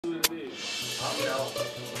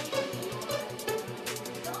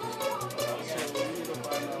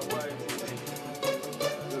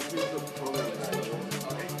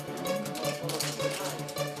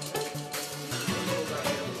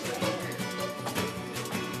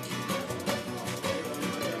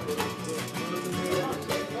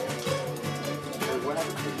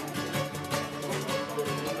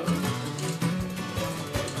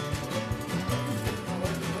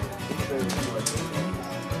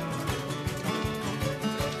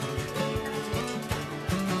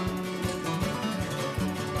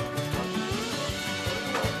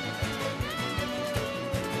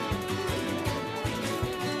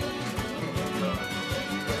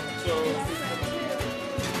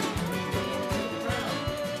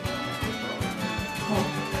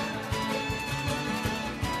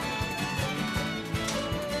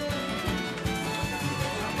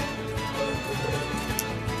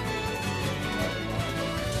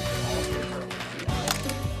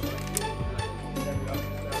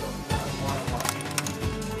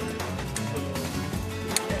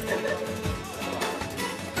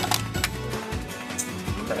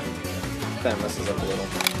Kind of messes up a little.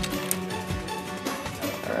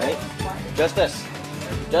 Alright. Justice!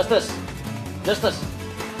 Justice! Justice!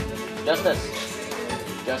 Justice!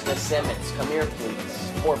 Justice Simmons, come here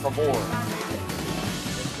please. Por favor.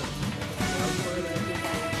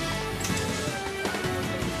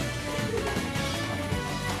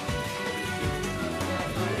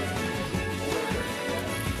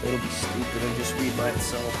 It'll be stupid and just read by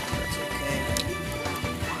itself. That's okay.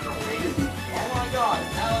 Oh my god,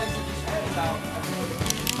 Alex just headed out.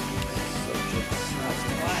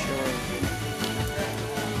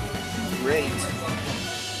 Great.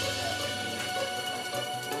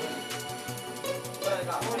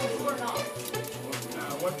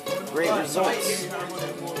 Great results.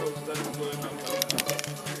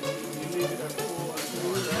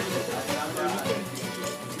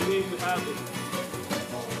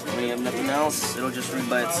 When you have nothing else, it'll just read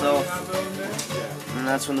by itself. And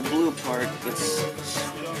that's when the blue part gets a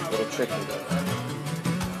little tricky. I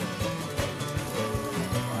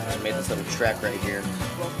just made this little track right here.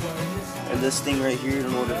 And this thing right here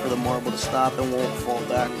in order for the marble to stop and won't fall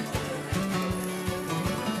back.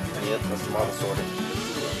 And yep, that's the marble sorted.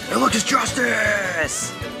 And look, it's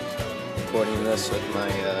justice! Recording this with my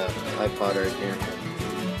iPod right here.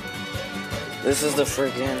 This is the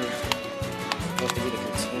friggin' supposed to be the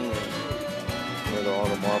container where all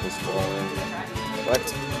the marbles fall in. But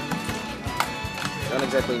don't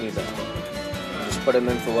exactly need that. Just put them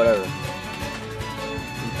in for whatever.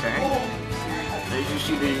 Okay.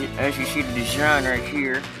 As you see the design right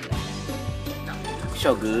here.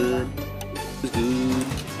 So good. It's good.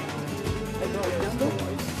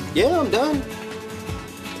 Yeah, I'm done.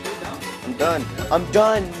 I'm done. I'm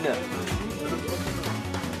done.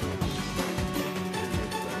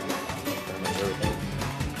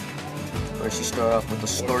 First you start off with the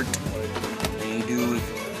start. Then you do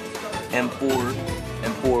M4.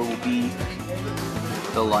 M4 will be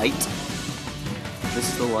the light. This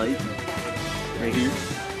is the light. Right here.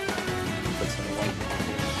 That's the light.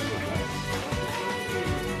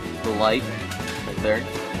 The light. Right there.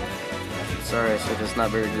 Sorry, I said it's not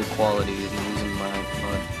very good quality using my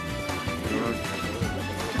iPod.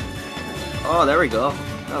 Oh, there we go.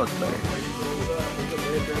 That looks better.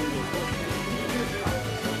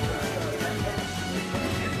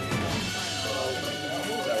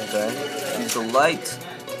 Okay. Use the light.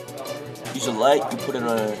 Use the light. You put it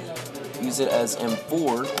on. Use it as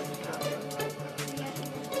M4.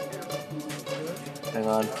 Hang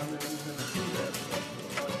on.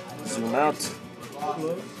 Zoom out.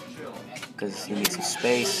 Because you need some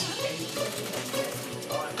space.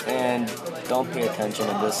 And don't pay attention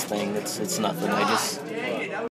to this thing. It's nothing. I just